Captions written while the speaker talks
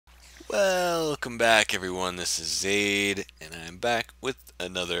Welcome back everyone, this is Xade, and I'm back with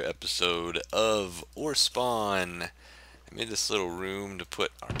another episode of OreSpawn. I made this little room to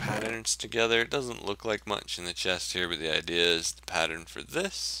put our patterns together. It doesn't look like much in the chest here, but the idea is the pattern for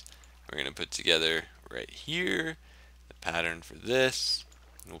this, we're going to put together right here. The pattern for this,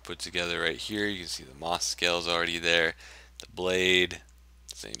 we'll put together right here. You can see the moss scales already there. The blade,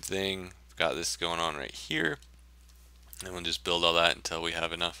 same thing. We've got this going on right here. And we'll just build all that until we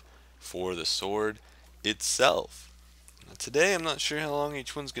have enough for the sword itself. Now today I'm not sure how long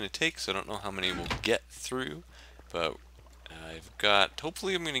each one's going to take, so I don't know how many we'll get through, but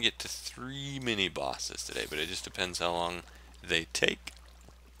hopefully I'm going to get to 3 mini bosses today, but it just depends how long they take.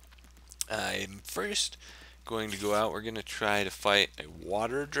 I'm first going to go out, we're going to try to fight a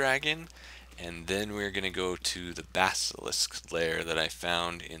water dragon, and then we're going to go to the Basilisk lair that I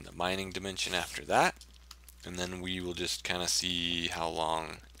found in the mining dimension after that. And then we will just kind of see how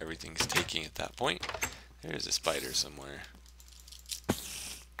long everything's taking at that point. There's a spider somewhere.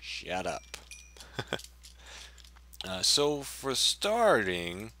 Shut up. So for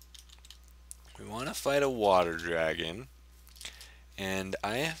starting, we want to fight a water dragon. And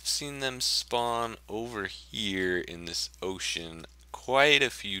I have seen them spawn over here in this ocean quite a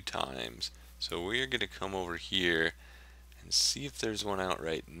few times. So we're going to come over here and see if there's one out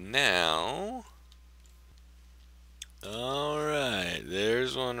right now. Alright,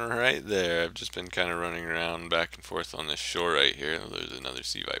 there's one right there. I've just been kind of running around back and forth on this shore right here. Oh, there's another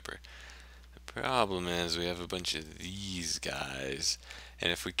sea viper. The problem is we have a bunch of these guys.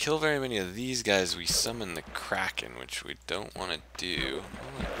 And if we kill very many of these guys, we summon the Kraken, which we don't want to do.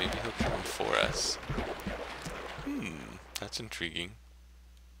 Oh, maybe he'll come for us. That's intriguing.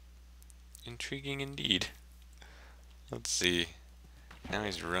 Intriguing indeed. Let's see. Now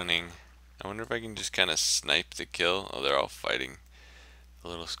he's running. I wonder if I can just kind of snipe the kill. Oh, they're all fighting. The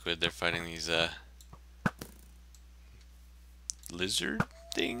little squid, they're fighting these lizard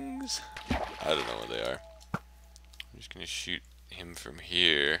things? I don't know what they are. I'm just going to shoot him from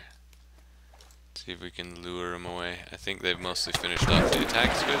here. See if we can lure him away. I think they've mostly finished off the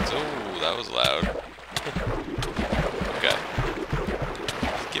attack squids. Oh, that was loud. Okay.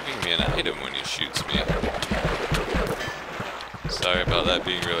 He's giving me an item when he shoots me. Sorry about that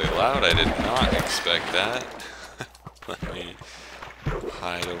being really loud. I did not expect that. Let me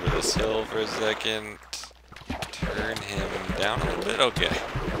hide over this hill for a second. Turn him down a little bit. Okay.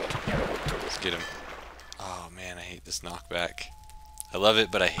 Let's get him. Oh man, I hate this knockback. I love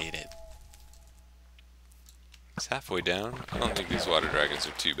it, but I hate it. He's halfway down. I don't think these water dragons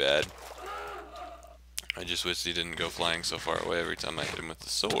are too bad. I just wish he didn't go flying so far away every time I hit him with the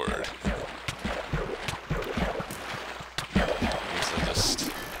sword.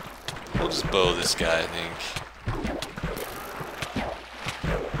 We'll just bow this guy, I think.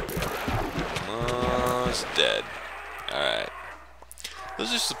 Almost dead. Alright.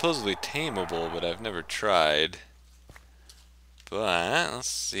 Those are supposedly tameable, but I've never tried. But, let's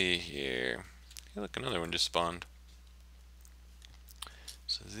see here. Hey, look, another one just spawned.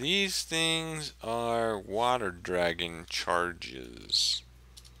 So these things are water dragon charges.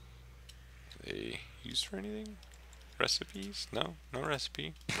 Are they used for anything? Recipes? No? No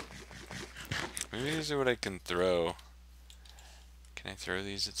recipe? Maybe these are what I can throw. Can I throw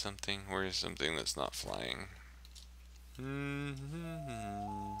these at something? Where is something that's not flying?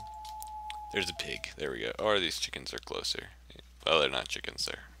 There's a pig. There we go. Or these chickens are closer. Well, they're not chickens.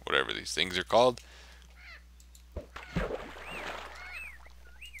 They're whatever these things are called.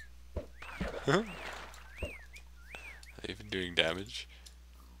 Are they even doing damage?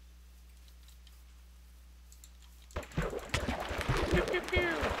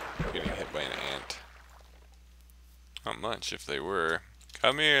 Getting hit by an ant. Not much if they were.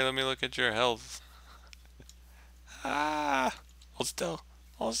 Come here, let me look at your health. Ah! Hold still.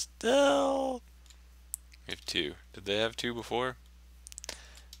 Hold still. We have 2. Did they have 2 before?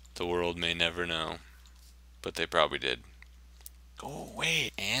 The world may never know. But they probably did. Go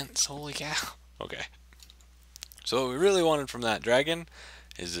away, ants. Holy cow. Okay. So what we really wanted from that dragon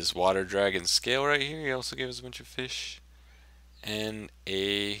is this water dragon scale right here. He also gave us a bunch of fish. And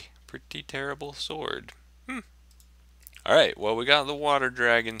a pretty terrible sword. Alright, well we got the water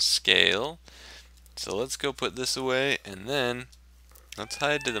dragon scale. So let's go put this away and then let's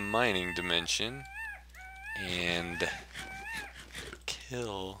hide to the mining dimension and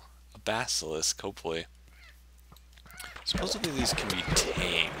kill a basilisk, hopefully. Supposedly these can be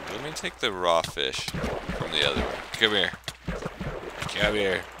tamed. Let me take the raw fish from the other one. Come here. Come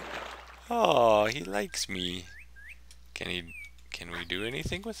here. Oh, he likes me. Can we do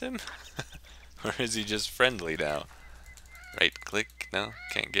anything with him? Or is he just friendly now? Right click? No?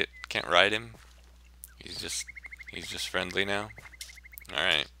 Can't can't ride him. He's just friendly now.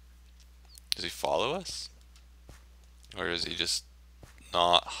 Alright. Does he follow us? Or is he just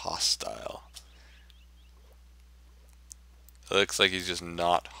not hostile? It looks like he's just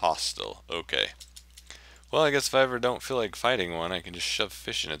not hostile. Okay. Well, I guess if I ever don't feel like fighting one, I can just shove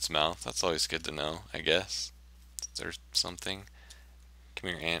fish in its mouth. That's always good to know, I guess. Is there something? Come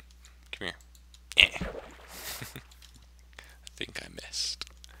here, ant. Come here. I think I missed.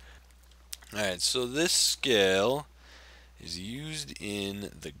 Alright, so this scale is used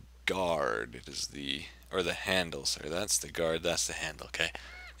in the guard. It is the, or the handle, sorry. That's the guard, that's the handle, okay?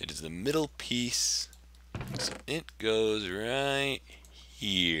 It is the middle piece. So it goes right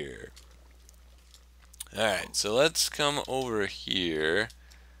here. Alright, so let's come over here.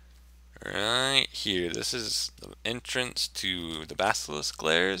 Right here. This is the entrance to the Basilisk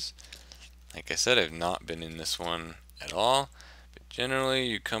lairs. Like I said, I've not been in this one at all. But generally,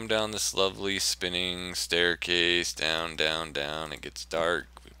 you come down this lovely spinning staircase, down, down, down. It gets dark.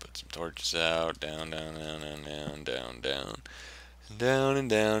 We put some torches out. Down, down, down, down, down, down, down. Down and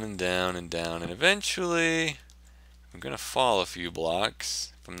down and down and down. And eventually, I'm going to fall a few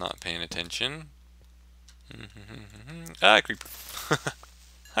blocks if I'm not paying attention. Ah, creeper.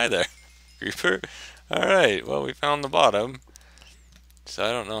 Hi there, creeper. Alright, well, we found the bottom. So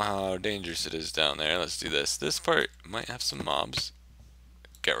I don't know how dangerous it is down there. Let's do this. This part might have some mobs.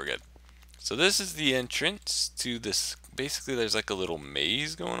 Okay, we're good. So this is the entrance to this. Basically, there's like a little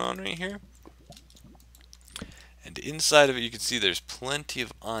maze going on right here. And inside of it, you can see there's plenty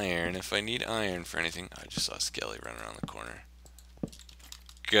of iron. If I need iron for anything... I just saw Skelly run around the corner.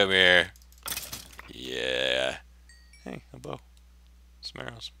 Come here. Yeah. Hey, a bow. Some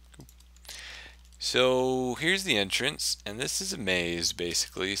arrows. Cool. So here's the entrance, and this is a maze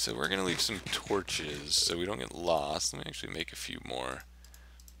basically. So we're gonna leave some torches so we don't get lost. Let me actually make a few more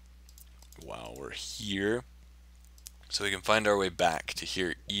while we're here, so we can find our way back to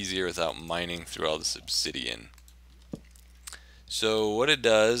here easier without mining through all this obsidian. So what it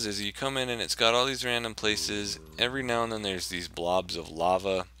does is you come in and it's got all these random places. Every now and then there's these blobs of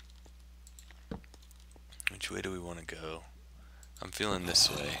lava. Which way do we want to go? I'm feeling this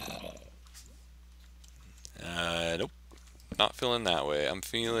way. Nope. Not feeling that way. I'm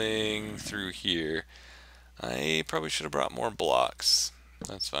feeling through here. I probably should have brought more blocks.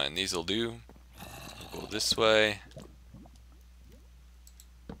 That's fine. These will do. We'll go this way.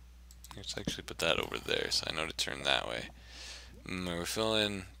 Let's actually put that over there so I know to turn that way. Are we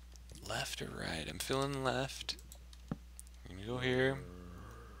feeling left or right? I'm feeling left. We're going to go here.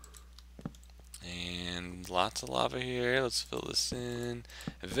 And lots of lava here. Let's fill this in.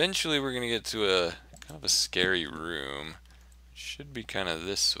 Eventually we're going to get to a kind of a scary room. It should be kind of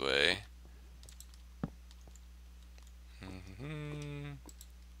this way.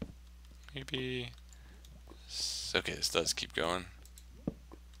 Maybe. Okay, this does keep going.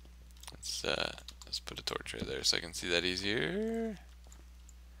 Let's put a torch right there so I can see that easier.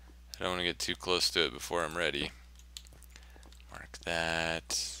 I don't want to get too close to it before I'm ready. Mark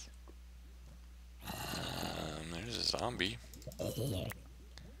that. There's a zombie.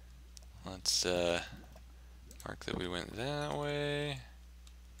 Let's mark that we went that way.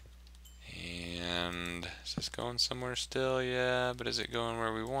 And is this going somewhere still? Yeah, but is it going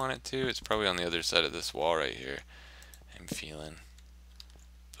where we want it to? It's probably on the other side of this wall right here, I'm feeling.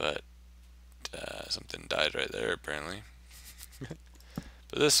 But something died right there apparently.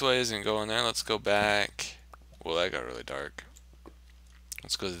 But this way isn't going there. Let's go back. Well, that got really dark.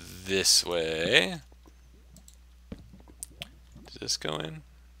 Let's go this way. Does this go in?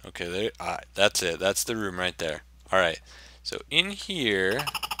 Okay, there. That's it. That's the room right there. Alright. So in here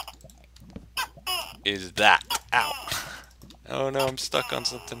is that. Ow. Oh no, I'm stuck on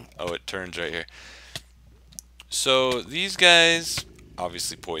something. Oh, it turns right here. So these guys,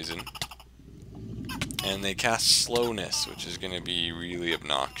 obviously poison. And they cast slowness, which is going to be really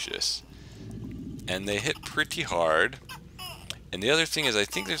obnoxious. And they hit pretty hard. And the other thing is, I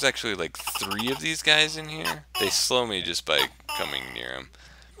think there's actually like 3 of these guys in here. They slow me just by coming near them.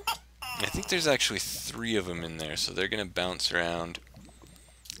 I think there's actually 3 of them in there, so they're going to bounce around.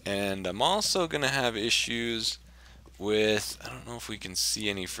 And I'm also going to have issues with, I don't know if we can see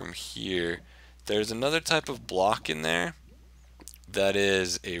any from here. There's another type of block in there that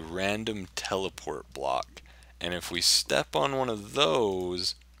is a random teleport block. And if we step on one of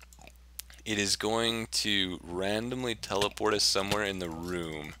those, it is going to randomly teleport us somewhere in the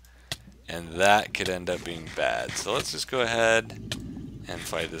room. And that could end up being bad. So let's just go ahead and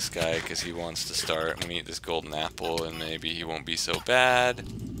fight this guy because he wants to start. I'm going to eat this golden apple and maybe he won't be so bad.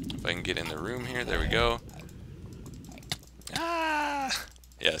 If I can get in the room here, there we go. Ah!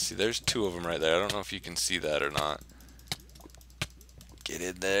 Yeah, see, there's two of them right there. I don't know if you can see that or not. Get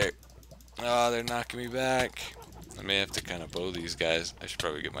in there. Oh, they're knocking me back. I may have to kind of bow these guys. I should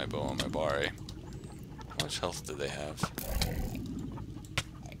probably get my bow on my bar, eh? How much health do they have?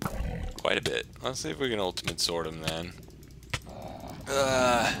 Quite a bit. Let's see if we can ultimate sword them then.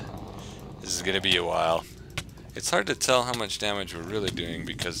 This is gonna be a while. It's hard to tell how much damage we're really doing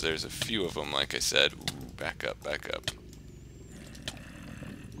because there's a few of them, like I said. Ooh, back up, back up.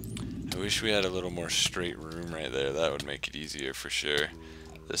 I wish we had a little more straight room right there. That would make it easier for sure.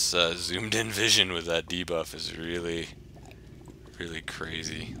 This zoomed in vision with that debuff is really, really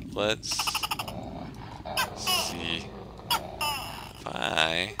crazy. Let's see if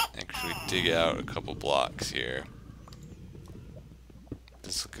I actually dig out a couple blocks here.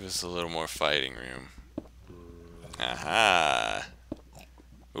 This will give us a little more fighting room. Aha!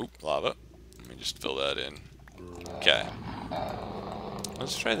 Oop, lava. Let me just fill that in. Okay.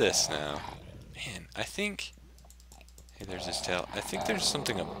 Let's try this now. Man, I think... Hey, there's his tail. I think there's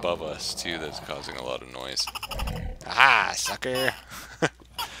something above us, too, that's causing a lot of noise. Aha, sucker!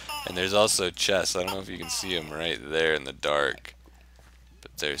 And there's also chests. I don't know if you can see them right there in the dark.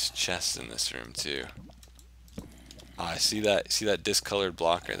 But there's chests in this room, too. Ah, I see that discolored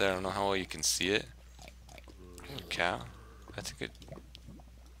block right there? I don't know how well you can see it. Cow? I think it...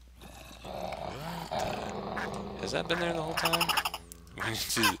 Has that been there the whole time?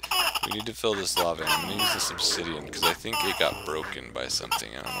 We need to fill this lava in. I'm going to use this obsidian because I think it got broken by something.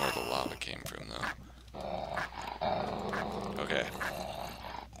 I don't know where the lava came from though. Okay.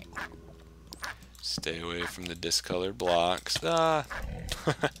 Stay away from the discolored blocks. Ah!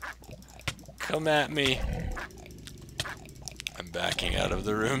 Come at me. I'm backing out of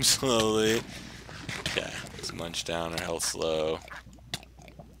the room slowly. Okay, let's munch down our health low.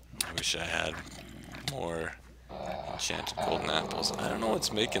 I wish I had more enchanted golden apples. I don't know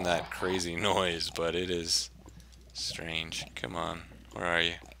what's making that crazy noise, but it is strange. Come on, where are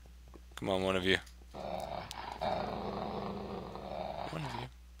you? Come on, one of you. One of you.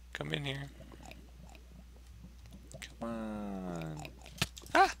 Come in here. Come on.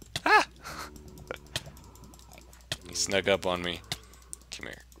 Ah! Ah! He snuck up on me. Come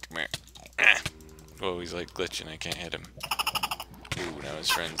here. Come here. Ah! Whoa, he's like glitching. I can't hit him. Ooh, now his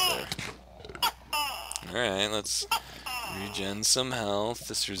friend's there. Alright, let's regen some health.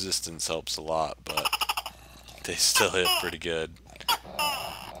 This resistance helps a lot, but they still hit pretty good.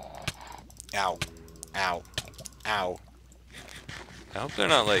 Ow. Ow. Ow. I hope they're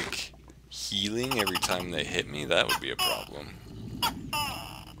not, like, healing every time they hit me. That would be a problem.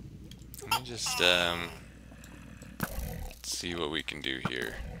 Let me just, see what we can do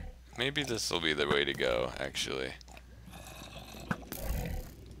here. Maybe this will be the way to go, actually.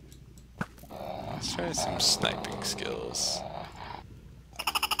 Let's try some sniping skills.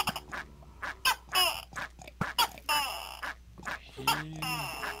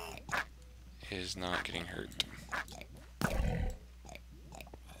 He is not getting hurt.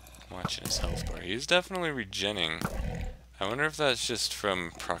 Watching his health bar. He's definitely regenning. I wonder if that's just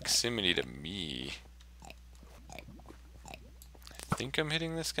from proximity to me. I think I'm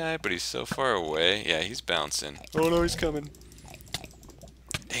hitting this guy, but he's so far away. Yeah, he's bouncing. Oh no, he's coming.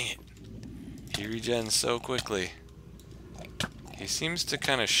 Dang it. He regens so quickly. He seems to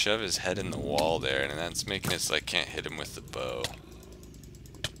kind of shove his head in the wall there, and that's making it so I can't hit him with the bow.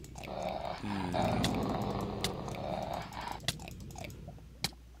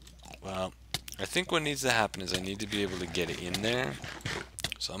 Well, I think what needs to happen is I need to be able to get it in there.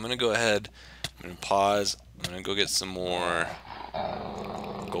 So I'm going to go ahead, I'm going to pause, I'm going to go get some more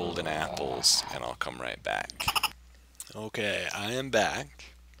golden apples, and I'll come right back. Okay, I am back.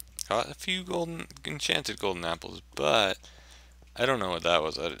 Got a few enchanted golden apples, but I don't know what that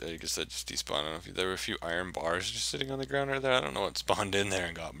was. I guess that just despawned. I don't know if there were a few iron bars just sitting on the ground right there. I don't know what spawned in there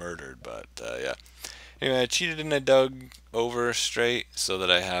and got murdered, but yeah. Anyway, I cheated and I dug over straight so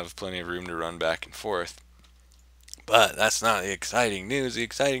that I have plenty of room to run back and forth. But that's not the exciting news. The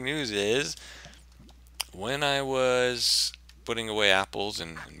exciting news is when I was putting away apples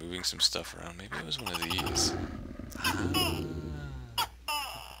and moving some stuff around, maybe it was one of these.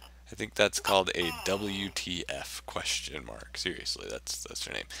 I think that's called a WTF question mark. Seriously, that's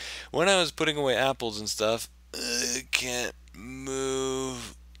their name. When I was putting away apples and stuff, I can't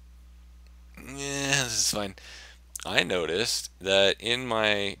move. Yeah, this is fine. I noticed that in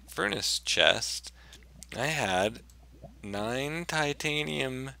my furnace chest, I had 9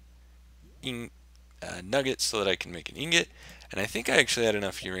 titanium nuggets so that I can make an ingot. And I think I actually had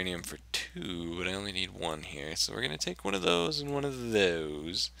enough uranium for 2, but I only need 1 here. So we're going to take one of those and one of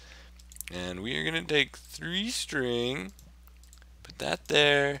those. And we are going to take 3 string, put that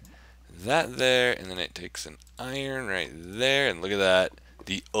there, and then it takes an iron right there, and look at that,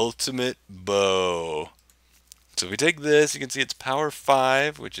 the ultimate bow. So if we take this, you can see it's power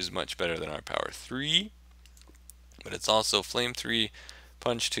 5, which is much better than our power 3, but it's also flame 3,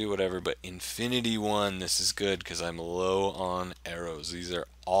 punch 2, whatever, but infinity 1, this is good because I'm low on arrows. These are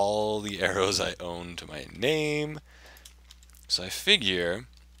all the arrows I own to my name. So I figure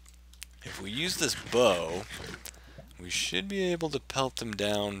if we use this bow, we should be able to pelt them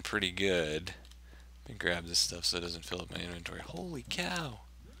down pretty good. Let me grab this stuff so it doesn't fill up my inventory. Holy cow.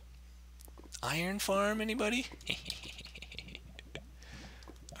 Iron farm, anybody?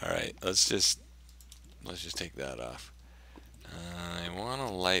 Alright, let's just take that off. I want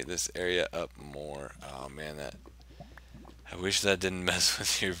to light this area up more. Oh man, I wish that didn't mess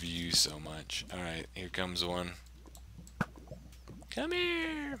with your view so much. Alright, here comes one. Come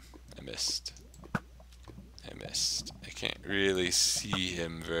here! I missed. I can't really see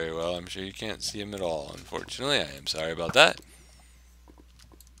him very well. I'm sure you can't see him at all, unfortunately. I am sorry about that.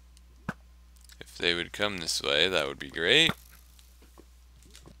 If they would come this way, that would be great.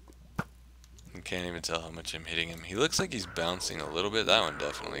 I can't even tell how much I'm hitting him. He looks like he's bouncing a little bit. That one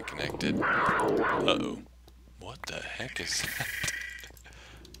definitely connected. Uh-oh. What the heck is that?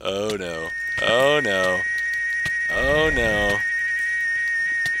 Oh no. Oh no. Oh no.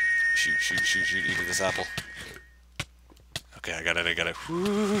 Shoot. Eat this apple. Okay, I got it.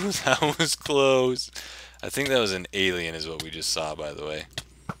 Whew, that was close. I think that was an alien is what we just saw, by the way.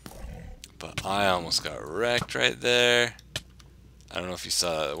 But I almost got wrecked right there. I don't know if you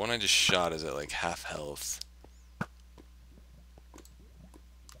saw that. The one I just shot is at like half health.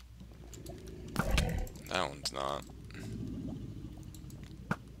 That one's not.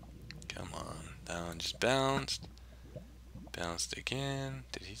 Come on. That one just bounced. Bounced again.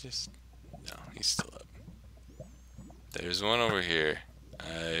 Did he just... No, he's still up. There's one over here.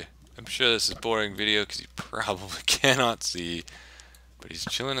 I'm sure this is a boring video because you probably cannot see. But he's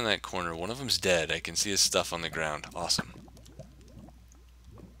chilling in that corner. One of them's dead. I can see his stuff on the ground. Awesome.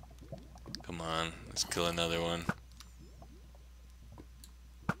 Come on. Let's kill another one.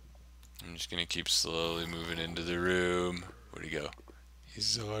 I'm just going to keep slowly moving into the room. Where'd he go? He's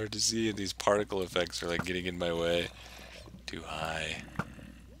so hard to see, and these particle effects are like getting in my way. Too high.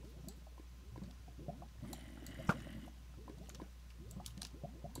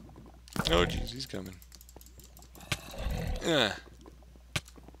 Oh jeez, he's coming. Yeah,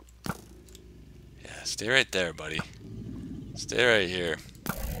 stay right there, buddy. Stay right here.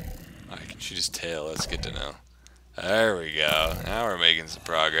 I can shoot his tail, that's good to know. There we go. Now we're making some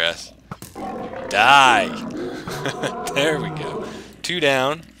progress. Die! There we go. 2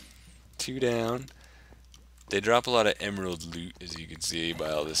 down. 2 down. They drop a lot of emerald loot, as you can see, by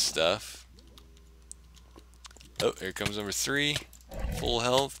all this stuff. Oh, here comes number 3. Full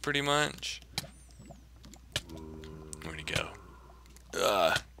health, pretty much. Where'd he go?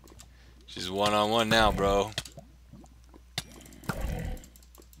 She's one-on-one now, bro.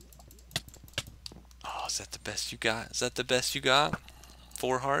 Oh, is that the best you got? Is that the best you got?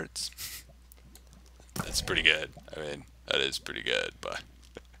 4 hearts? That's pretty good. I mean, that is pretty good, but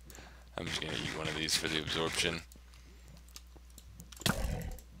I'm just gonna eat one of these for the absorption.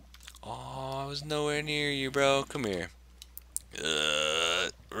 Oh, I was nowhere near you, bro. Come here.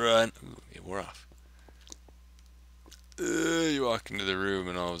 Run. Ooh, yeah, we're off. You walk into the room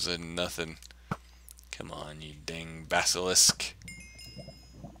and all of a sudden nothing. Come on, you dang basilisk.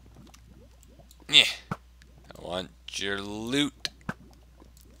 Yeah. I want your loot.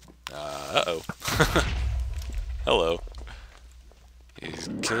 Uh-oh. Hello. He's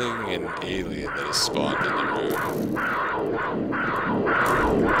killing an alien that has spawned in the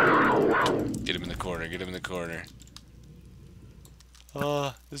room. Get him in the corner, get him in the corner.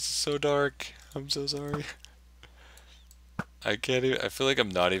 Oh, this is so dark. I'm so sorry. I can't even, I feel like I'm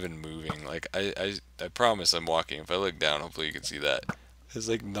not even moving. Like, I promise I'm walking. If I look down, hopefully you can see that. It's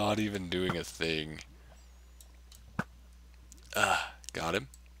like not even doing a thing. Got him.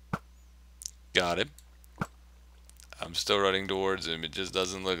 Got him. I'm still running towards him. It just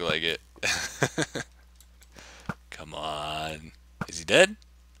doesn't look like it. Come on. Is he dead?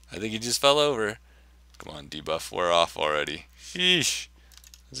 I think he just fell over. Come on, debuff. We're off already. Sheesh.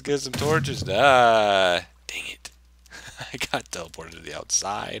 Let's get some torches. Ah. Dang it. I got teleported to the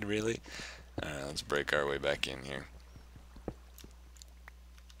outside, really? Alright, let's break our way back in here.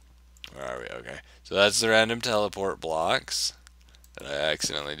 Where are we? Okay. So that's the random teleport blocks that I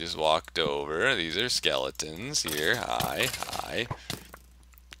accidentally just walked over. These are skeletons here. Hi, hi.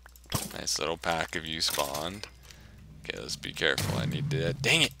 Nice little pack of you spawned. Okay, let's be careful. I need to...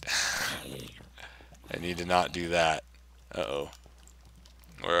 Dang it! I need to not do that. Uh-oh.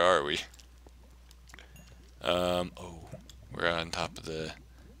 we? Oh, we're on top of the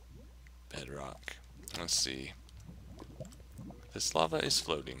bedrock. Let's see. This lava is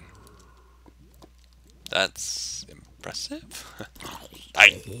floating. That's impressive.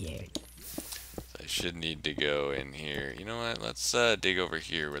 I should need to go in here. You know what? Let's dig over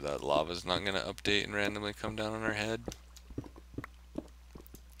here where that lava's not going to update and randomly come down on our head.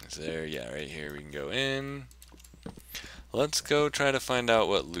 Is there? Yeah, right here we can go in. Let's go try to find out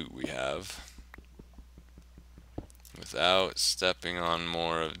what loot we have without stepping on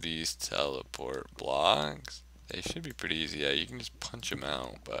more of these teleport blocks. They should be pretty easy. Yeah, you can just punch them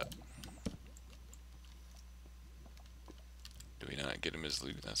out, but do we not get him as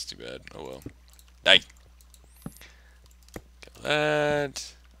loot? That's too bad. Oh well. Die! Kill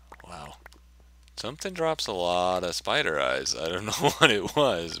that. Wow. Something drops a lot of spider eyes. I don't know what it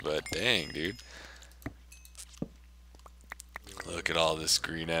was, but dang, dude. Look at all this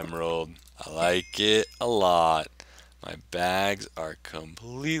green emerald. I like it a lot. My bags are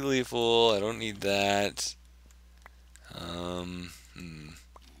completely full. I don't need that.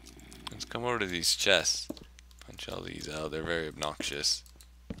 Let's come over to these chests. Punch all these out. They're very obnoxious.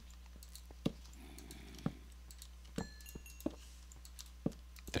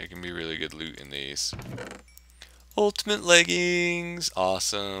 There can be really good loot in these. Ultimate leggings.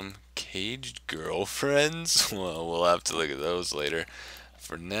 Awesome. Caged girlfriends. Well, we'll have to look at those later.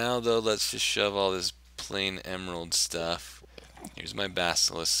 For now, though, let's just shove all this plain emerald stuff. Here's my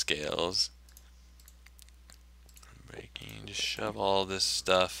basilisk scales. Breaking. Just shove all this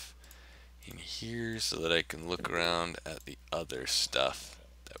stuff in here so that I can look around at the other stuff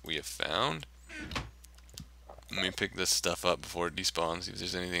that we have found. Let me pick this stuff up before it despawns, see if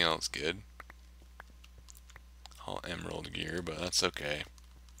there's anything else good. All emerald gear, but that's okay.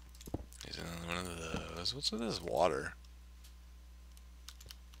 There's another one of those. What's with this water?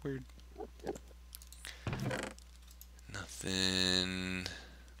 Weird. Nothing.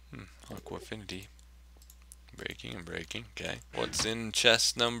 Aqua affinity. Breaking and breaking. Okay. What's in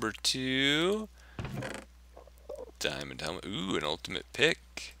chest number 2? Diamond helmet. Ooh, an ultimate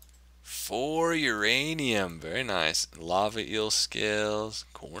pick. 4 uranium. Very nice. Lava eel scales.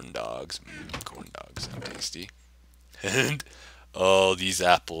 Corn dogs. Corn dogs sound tasty. And oh, these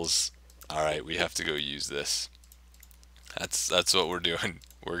apples. Alright, we have to go use this. That's what we're doing.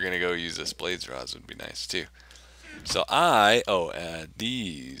 We're gonna go use this. Blades rods would be nice too. So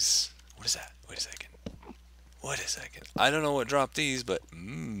these. What is that? Wait a second. Wait a second. I don't know what dropped these, but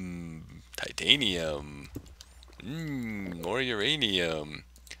titanium. More uranium.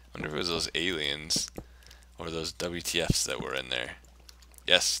 I wonder if it was those aliens or those WTFs that were in there.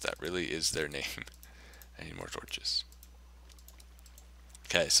 Yes, that really is their name. I need more torches.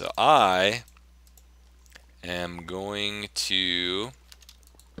 Okay, so I am going to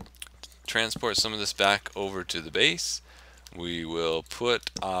transport some of this back over to the base. We will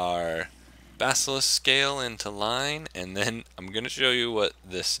put our Basilisk scale into line, and then I'm going to show you what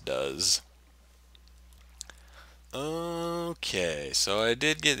this does. Okay, so I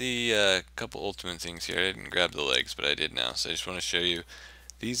did get the couple ultimate things here. I didn't grab the legs, but I did now. So I just want to show you.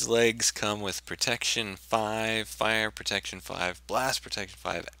 These legs come with protection 5, fire protection 5, blast protection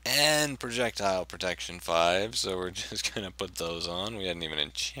 5, and projectile protection 5. So we're just going to put those on. We hadn't even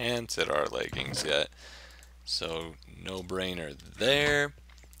enchanted our leggings yet. So no brainer there.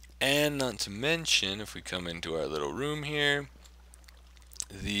 And not to mention, if we come into our little room here,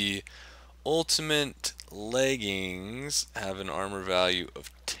 the ultimate leggings have an armor value of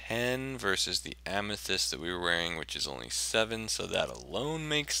 10 versus the amethyst that we were wearing, which is only 7, so that alone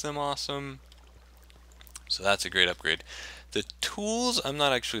makes them awesome. So that's a great upgrade. The tools I'm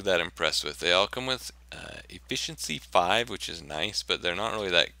not actually that impressed with. They all come with efficiency 5, which is nice, but they're not really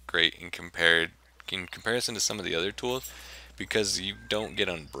that great in comparison to some of the other tools, because you don't get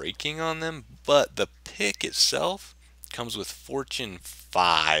unbreaking on them. But the pick itself comes with fortune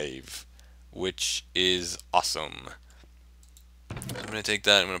 5, which is awesome. So I'm going to take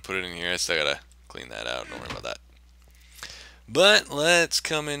that, I'm going to put it in here. I still got to clean that out, don't worry about that. But let's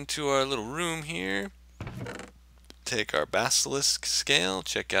come into our little room here. Take our basilisk scale,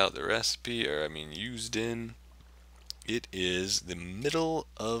 check out the recipe, used in. It is the middle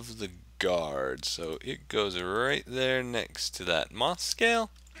of the guard, so it goes right there next to that moss scale.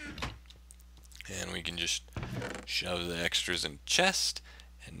 And we can just shove the extras in chest.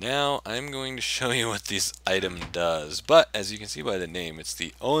 And now I'm going to show you what this item does. But as you can see by the name, it's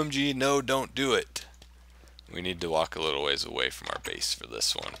the OMG no don't do it. We need to walk a little ways away from our base for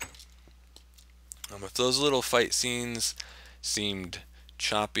this one. If those little fight scenes seemed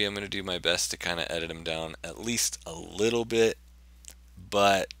choppy, I'm going to do my best to kind of edit them down at least a little bit.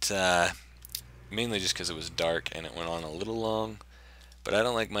 but mainly just because it was dark and it went on a little long. But I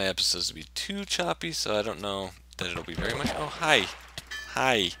don't like my episodes to be too choppy, so I don't know that it'll be very much. Oh, hi.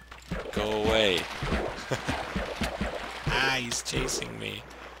 Hi. Go away. Ah, he's chasing me.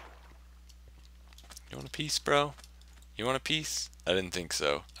 You want a piece, bro? You want a piece? I didn't think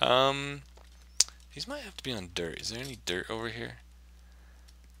so. These might have to be on dirt. Is there any dirt over here?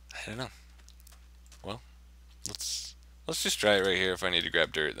 I don't know. Well, let's just try it right here. If I need to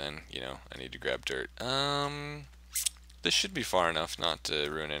grab dirt, then, you know, I need to grab dirt. This should be far enough not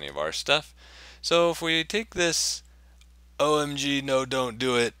to ruin any of our stuff. So if we take this OMG, no, don't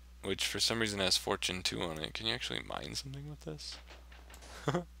do it, which for some reason has Fortune 2 on it. Can you actually mine something with this?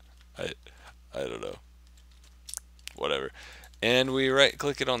 I don't know. Whatever. And we right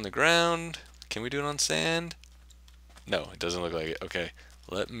click it on the ground. Can we do it on sand? No, it doesn't look like it. Okay,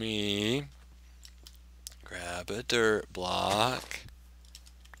 let me grab a dirt block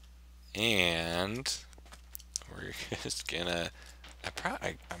and we're just gonna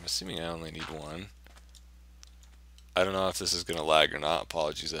I'm assuming I only need one. I don't know if this is gonna lag or not.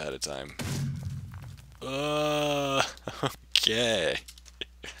 Apologies ahead of time. Okay.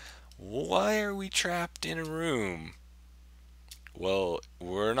 Why are we trapped in a room? Well,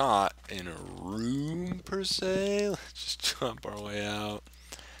 we're not in a room per se. Let's just jump our way out.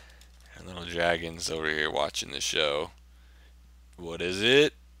 And little dragon's over here watching the show. What is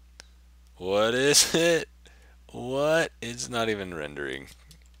it? What is it? What? It's not even rendering.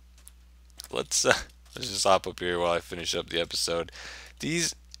 Let's just hop up here while I finish up the episode.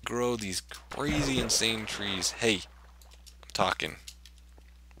 These grow these crazy insane trees. Hey, I'm talking.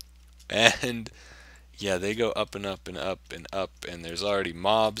 And yeah, they go up and up and up and up, and there's already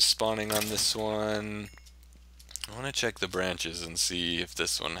mobs spawning on this one. I want to check the branches and see if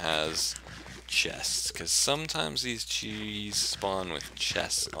this one has chests, because sometimes these trees spawn with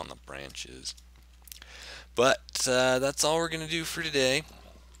chests on the branches. But that's all we're going to do for today.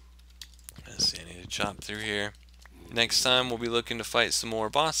 Let's see, I need to chop through here. Next time we'll be looking to fight some more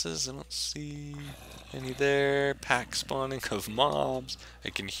bosses. I don't see any there. Pack spawning of mobs. I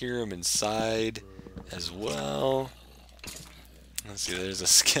can hear them inside as well. Let's see, there's a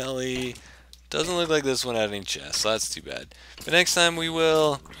skelly. Doesn't look like this one had any chests, so that's too bad. But next time we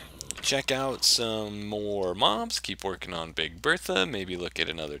will check out some more mobs, keep working on Big Bertha, maybe look at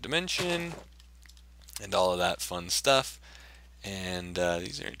another dimension, and all of that fun stuff. And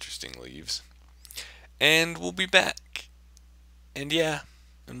these are interesting leaves. And we'll be back. And yeah,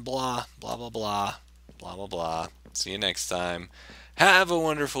 and blah, blah, blah, blah, blah, blah, blah. See you next time. Have a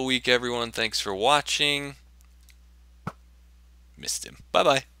wonderful week, everyone. Thanks for watching. Missed him.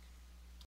 Bye-bye.